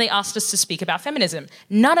panel and they asked us to speak about feminism.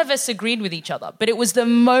 None of us agreed with each other, but it was the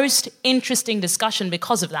most interesting discussion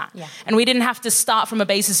because of that. And we didn't have to start from a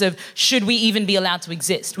basis of should we even be allowed to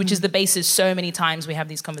exist, which is the basis so many times we have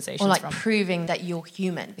these conversations or like from. Proving that you're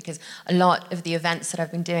human, because a lot of the events that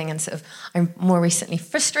I've been doing and sort of I'm more recently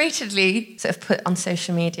frustratedly sort of put on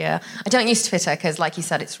social media. I don't use Twitter because, like you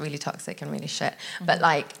said, it's really toxic and really shit. But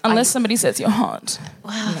like, unless somebody says you're hot.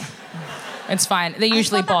 Wow. It's fine. They're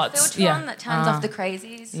usually bots. That turns off the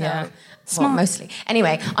crazies. So, well, mostly.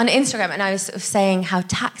 Anyway, on Instagram, and I was sort of saying how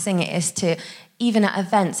taxing it is to, even at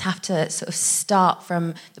events, have to sort of start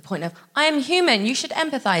from the point of, I am human, you should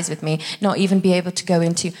empathise with me, not even be able to go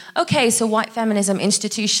into, okay, so white feminism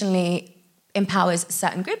institutionally empowers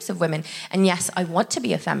certain groups of women. And yes, I want to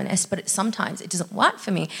be a feminist, but sometimes it doesn't work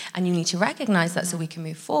for me. And you need to recognise that so we can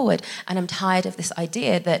move forward. And I'm tired of this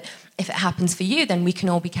idea that if it happens for you, then we can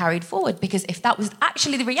all be carried forward. Because if that was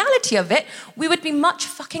actually the reality of it, we would be much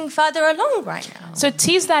fucking further along right now. So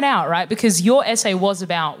tease that out, right? Because your essay was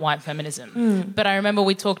about white feminism. But I remember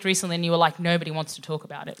we talked recently and you were like, nobody wants to talk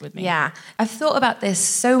about it with me. Yeah. I've thought about this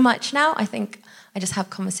so much now. I think I just have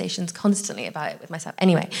conversations constantly about it with myself.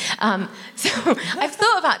 Anyway, so I've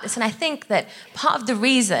thought about this, and I think that part of the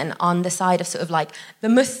reason on the side of sort of like the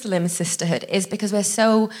Muslim sisterhood is because we're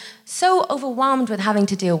so overwhelmed with having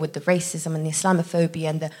to deal with the racism and the Islamophobia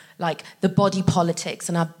and the body politics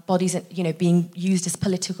and our bodies, you know, being used as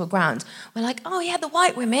political grounds. We're like, oh yeah, the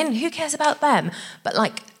white women, who cares about them? But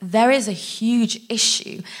like, there is a huge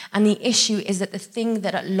issue, and the issue is that the thing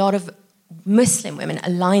that a lot of Muslim women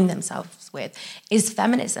align themselves with is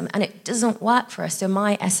feminism, and it doesn't work for us. So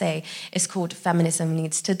my essay is called Feminism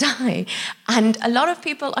Needs to Die, and a lot of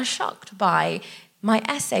people are shocked by my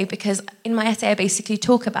essay, because in my essay I basically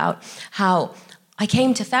talk about how I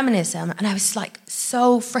came to feminism and I was like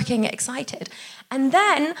so freaking excited. And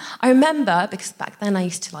then I remember, because back then I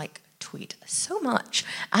used to like tweet so much,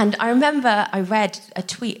 and I remember I read a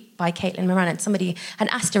tweet by Caitlin Moran, and somebody had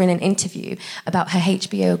asked her in an interview about her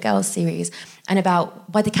HBO Girls series and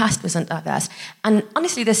about why the cast wasn't diverse. And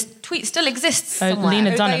honestly, this tweet still exists somewhere.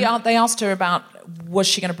 Lena Dunham. They asked her about, was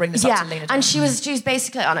she going to bring this up to Lena Dunham? And she was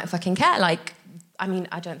basically, I don't fucking care. Like, I mean,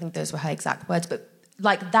 I don't think those were her exact words, but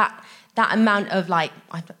like that amount of like,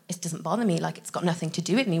 it doesn't bother me, like it's got nothing to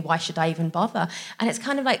do with me, why should I even bother? And it's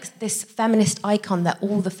kind of like this feminist icon that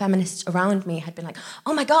all the feminists around me had been like,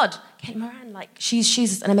 oh my God, Kate Moran, like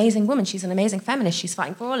she's an amazing woman, she's an amazing feminist, she's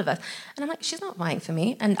fighting for all of us. And I'm like, she's not fighting for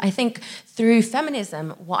me. And I think through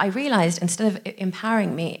feminism, what I realised, instead of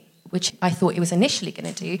empowering me, which I thought it was initially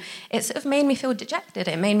going to do, it sort of made me feel dejected.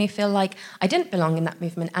 It made me feel like I didn't belong in that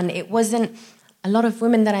movement. And it wasn't... A lot of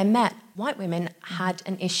women that I met, white women, had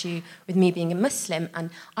an issue with me being a Muslim, and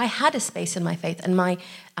I had a space in my faith, and my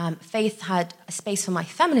faith had a space for my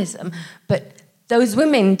feminism, but those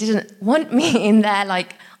women didn't want me in their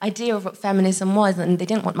idea of what feminism was, and they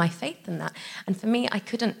didn't want my faith in that. And for me, I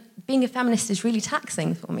couldn't... Being a feminist is really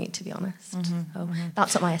taxing for me, to be honest. So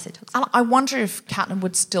that's what my essay talks about. I wonder if Caitlin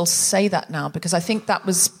would still say that now, because I think that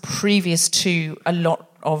was previous to a lot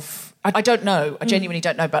of... I don't know, I genuinely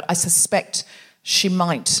don't know, but I suspect she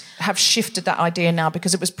might have shifted that idea now,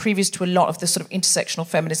 because it was previous to a lot of the sort of intersectional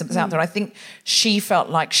feminism that's out there. I think she felt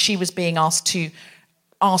like she was being asked to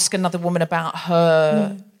ask another woman about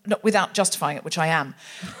her, not without justifying it, which I am.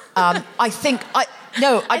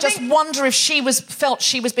 I just wonder if she felt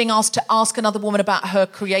she was being asked to ask another woman about her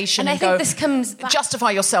creation and I think this comes back... justify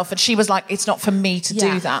yourself, and she was like, it's not for me to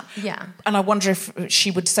do that. Yeah. And I wonder if she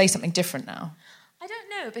would say something different now. I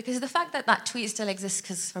don't know, because the fact that tweet still exists,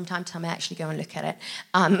 because from time to time I actually go and look at it,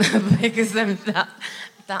 because I'm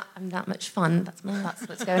that much fun. That's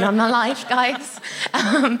what's going on in my life, guys.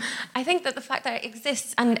 I think that the fact that it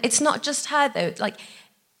exists, and it's not just her though,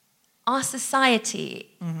 our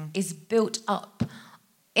society is built up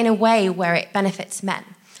in a way where it benefits men.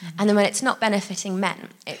 And then when it's not benefiting men,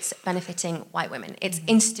 it's benefiting white women. It's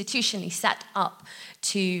institutionally set up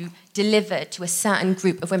to deliver to a certain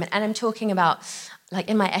group of women. And I'm talking about,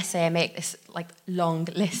 in my essay, I make this long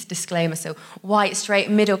list disclaimer. So white, straight,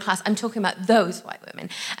 middle class. I'm talking about those white women.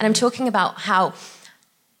 And I'm talking about how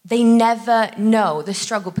they never know the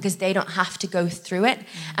struggle because they don't have to go through it.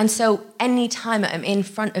 And so any time I'm in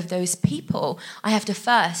front of those people, I have to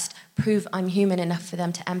first prove I'm human enough for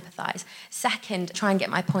them to empathize. Second, try and get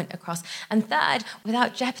my point across. And third,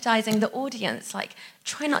 without jeopardizing the audience,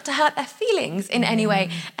 try not to hurt their feelings in any way.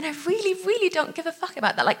 And I really, really don't give a fuck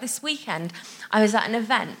about that. This weekend, I was at an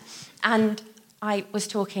event and I was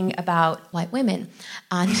talking about white women.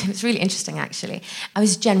 And it was really interesting, actually. I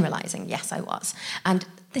was generalizing. Yes, I was. And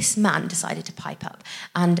this man decided to pipe up.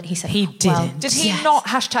 And he said... He didn't. Well, did he not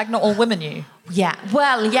hashtag not all women you? Yeah,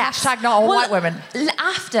 well, yes. Hashtag not all white women.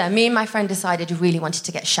 After, me and my friend decided he really wanted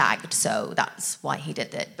to get shagged, so that's why he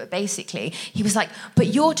did it. But basically, he was like, but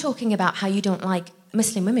you're talking about how you don't like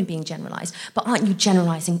Muslim women being generalised, but aren't you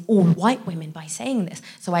generalising all white women by saying this?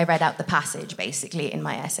 So I read out the passage, basically, in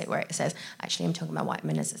my essay where it says, actually, I'm talking about white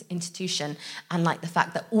women as an institution, and the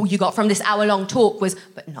fact that all you got from this hour-long talk was,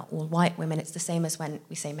 but not all white women. It's the same as when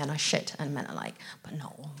we say men are shit, and men are but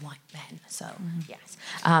not all white men. So, yes.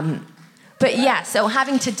 But yeah, so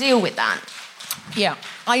having to deal with that. Yeah,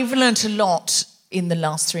 I've learnt a lot in the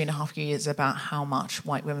last 3.5 years about how much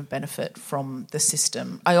white women benefit from the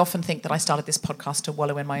system. I often think that I started this podcast to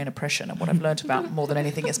wallow in my own oppression, and what I've learnt about more than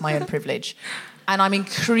anything is my own privilege. And I'm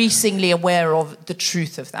increasingly aware of the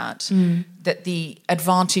truth of that, that the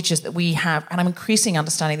advantages that we have, and I'm increasingly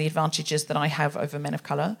understanding the advantages that I have over men of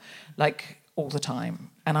colour, all the time.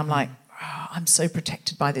 And I'm I'm so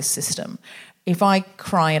protected by this system. If I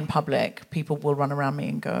cry in public, people will run around me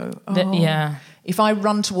and go, oh. Yeah. If I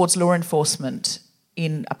run towards law enforcement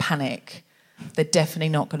in a panic, they're definitely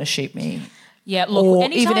not going to shoot me. Yeah, look, or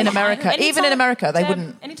even in America, they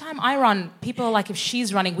wouldn't. Anytime I run, people are like, if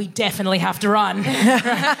she's running, we definitely have to run.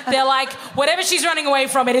 They're like, whatever she's running away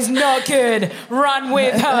from, it is not good. Run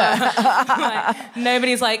with her.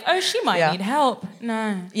 Nobody's like, oh, she might need help.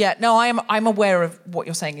 No. Yeah, no, I'm aware of what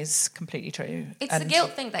you're saying is completely true. It's the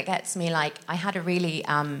guilt thing that gets me. I had a really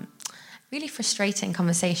frustrating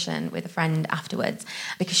conversation with a friend afterwards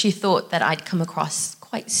because she thought that I'd come across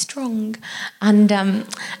quite strong, and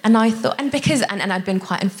I thought, and I'd been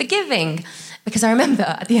quite unforgiving, because I remember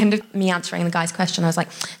at the end of me answering the guy's question, I was like,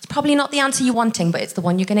 it's probably not the answer you're wanting, but it's the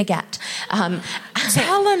one you're going to get.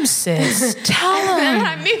 Tell him, sis. Tell him. And then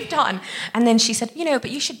I moved on, and then she said,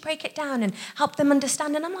 but you should break it down and help them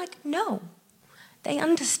understand. And I'm like, no, they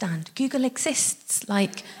understand. Google exists.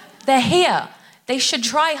 They're here. They should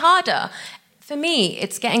try harder. For me,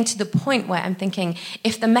 it's getting to the point where I'm thinking,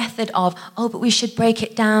 if the method of, but we should break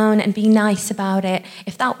it down and be nice about it,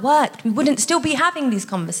 if that worked, we wouldn't still be having these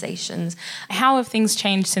conversations. How have things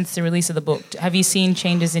changed since the release of the book? Have you seen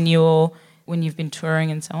changes in when you've been touring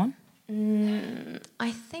and so on?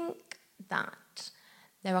 I think that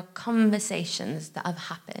there are conversations that have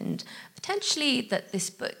happened, potentially that this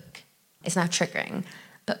book is now triggering,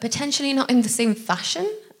 but potentially not in the same fashion.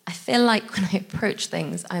 I feel like when I approach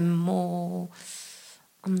things, I'm more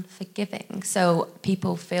unforgiving. So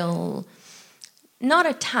people feel not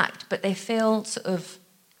attacked, but they feel sort of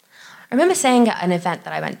remember saying at an event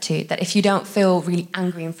that I went to that if you don't feel really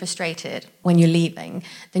angry and frustrated when you're leaving,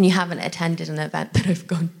 then you haven't attended an event that I've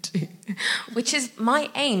gone to, which is my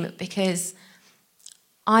aim, because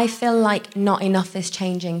I feel like not enough is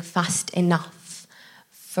changing fast enough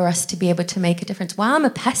for us to be able to make a difference. Well, I'm a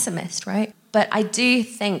pessimist, right? But I do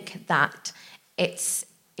think that it's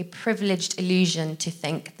a privileged illusion to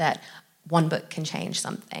think that one book can change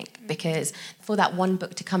something, because for that one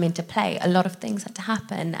book to come into play, a lot of things had to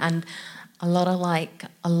happen, and a lot of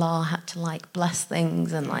Allah had to bless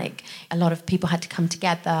things, and a lot of people had to come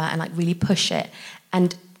together and really push it.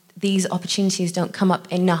 And these opportunities don't come up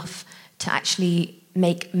enough to actually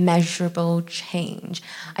make measurable change.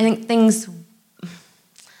 I think it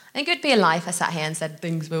would be a lie if I sat here and said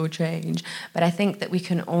things will change, but I think that we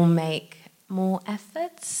can all make more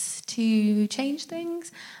efforts to change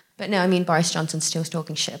things. But no, I mean, Boris Johnson's still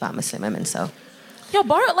talking shit about Muslim women, so... Yo,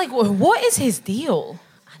 Boris, what is his deal?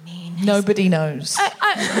 I mean... Nobody knows. I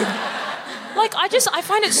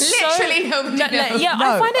find it so... Literally nobody knows. Yeah,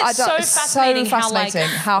 I find it so fascinating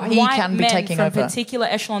how he white can be men taking from over. particular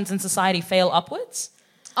echelons in society fail upwards.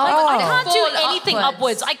 I can't do fall anything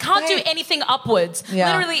upwards. upwards. I can't do anything upwards.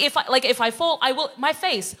 Yeah. Literally, if I fall, I will my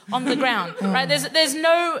face on the ground. Right? There's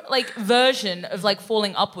no version of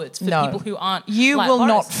falling upwards for people who aren't. You like will Boris.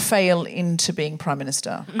 not fail into being Prime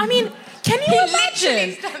Minister. I mean, can you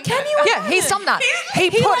imagine? Yeah, he's done that. He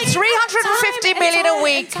put 350 million a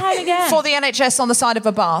week for the NHS on the side of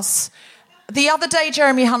a bus. The other day,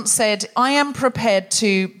 Jeremy Hunt said, "I am prepared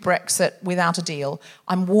to Brexit without a deal.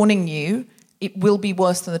 I'm warning you, it will be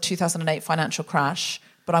worse than the 2008 financial crash,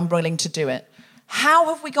 but I'm willing to do it."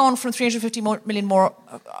 How have we gone from 350 million more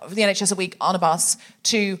of the NHS a week on a bus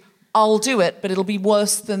to I'll do it, but it'll be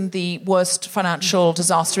worse than the worst financial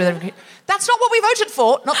disaster? That's not what we voted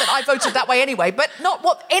for. Not that I voted that way anyway, but not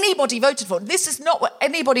what anybody voted for. This is not what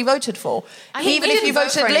anybody voted for. Even if you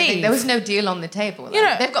voted Leave. There was no deal on the table.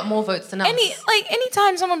 They've got more votes than us.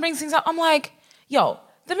 Anytime someone brings things up, I'm like, yo,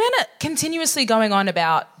 the men are continuously going on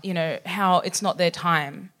about, how it's not their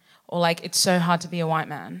time, or it's so hard to be a white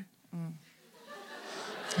man.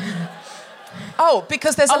 Oh,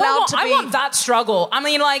 because there's allowed to be... I want that struggle. I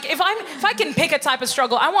mean, if I can pick a type of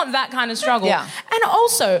struggle, I want that kind of struggle. Yeah. And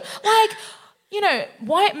also,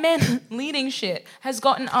 white men leading shit has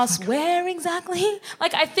gotten us where exactly?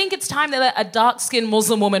 I think it's time to let a dark-skinned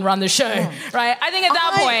Muslim woman run the show, right? I think at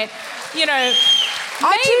that point, maybe...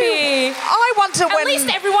 I wonder when... At least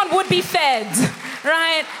everyone would be fed,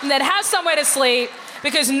 right? And they'd have somewhere to sleep.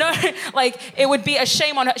 Because it would be a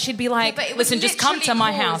shame on her. She'd be listen, just come to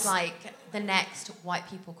my house. The next white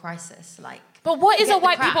people crisis. But what is a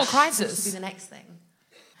white people crisis? This will be the next thing.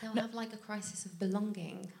 They'll have a crisis of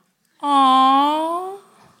belonging. Aww.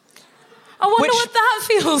 I wonder what that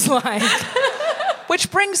feels like. Which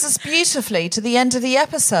brings us beautifully to the end of the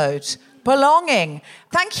episode. Belonging.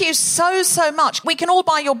 Thank you so, so much. We can all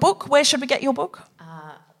buy your book. Where should we get your book?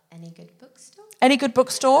 Any good bookstore? Any good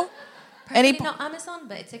bookstore? Not Amazon,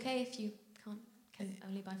 but it's okay if you can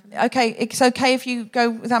only buy from me. Okay, it's okay if you go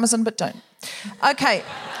with Amazon, but don't. Okay.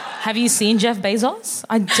 Have you seen Jeff Bezos?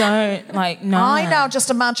 I don't, no. I now just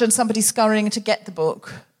imagine somebody scurrying to get the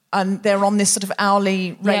book, and they're on this sort of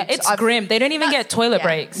hourly rate. Yeah, it's grim. They don't even get toilet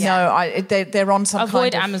breaks. Yeah. No, they're on some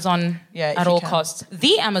Avoid kind of... Amazon at all costs.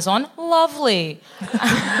 The Amazon, lovely.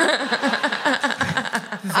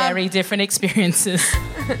 Very different experiences.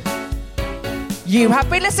 You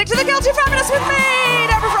have been listening to The Guilty Feminist with me,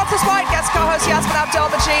 Deborah Francis-White, guest co-host Yassmin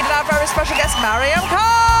Abdel-Magied, and our very special guest, Mariam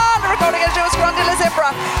Khan. The recording engineer was Grundy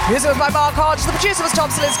Lizimbra. Music was by Mark Hodge. The producer was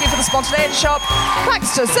Tom Salinsky for The Spontaneity Shop.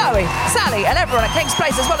 Thanks to Zoe, Sally, and everyone at King's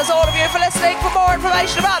Place, as well as all of you for listening. For more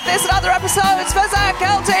information about this and other episodes, visit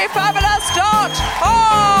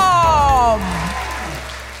guiltyfeminist.com.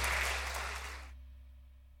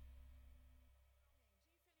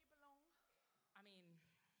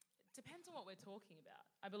 Talking about.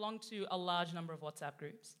 I belong to a large number of WhatsApp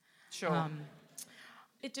groups. Sure.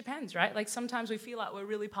 It depends, right? Sometimes we feel like we're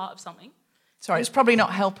really part of something. Sorry, it's probably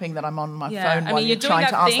not helping that I'm on my phone while you're doing trying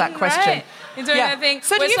to ask that question. Right? You're doing that thing.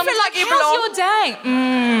 So do you feel like you belong? How's your day?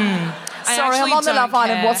 Sorry, I'm on the Love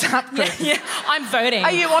Island WhatsApp group. Yeah, I'm voting.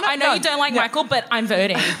 Are you on it? I know you don't like Michael, but I'm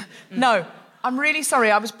voting. No, I'm really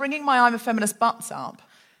sorry. I was bringing my I'm a Feminist butts up,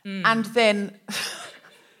 and then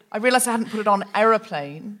I realised I hadn't put it on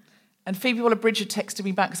aeroplane. And Phoebe Waller-Bridge had texted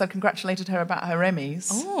me back because I congratulated her about her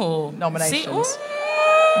Emmys nominations. See?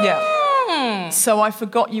 Yeah. So I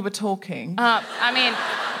forgot you were talking. That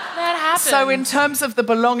happens. So in terms of the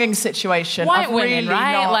belonging situation, white I've women, really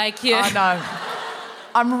right? not... I know.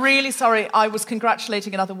 I'm really sorry. I was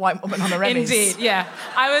congratulating another white woman on her Emmys. Indeed, yeah.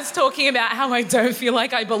 I was talking about how I don't feel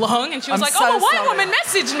like I belong, and she was I'm like, so a white sorry. woman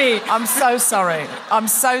messaged me. I'm so sorry. I'm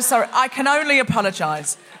so sorry. I can only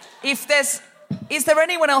apologise. Is there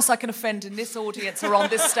anyone else I can offend in this audience or on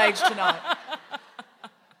this stage tonight?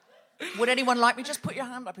 Would anyone like me? Just put your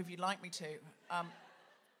hand up if you'd like me to. She's a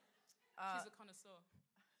connoisseur.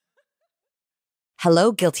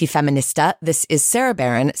 Hello, Guilty Feminista. This is Sarah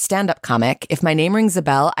Barron, stand-up comic. If my name rings a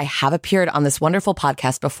bell, I have appeared on this wonderful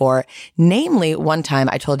podcast before. Namely, one time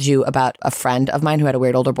I told you about a friend of mine who had a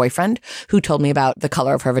weird older boyfriend who told me about the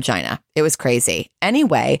color of her vagina. It was crazy.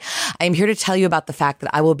 Anyway, I am here to tell you about the fact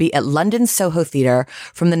that I will be at London Soho Theatre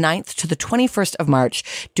from the 9th to the 21st of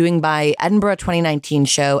March, doing my Edinburgh 2019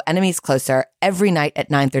 show, Enemies Closer, every night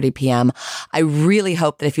at 9:30 p.m. I really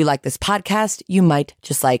hope that if you like this podcast, you might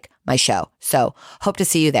just like my show. So hope to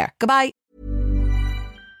see you there. Goodbye.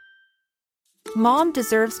 Mom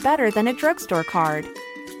deserves better than a drugstore card.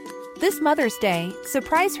 This Mother's Day,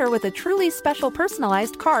 surprise her with a truly special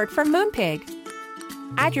personalized card from Moonpig.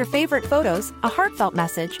 Add your favorite photos, a heartfelt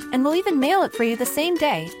message, and we'll even mail it for you the same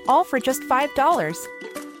day, all for just $5.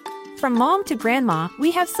 From mom to grandma,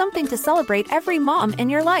 we have something to celebrate every mom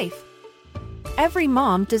in your life. Every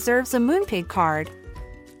mom deserves a Moonpig card.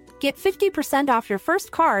 Get 50% off your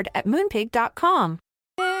first card at moonpig.com.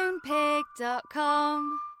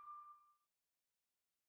 Moonpig.com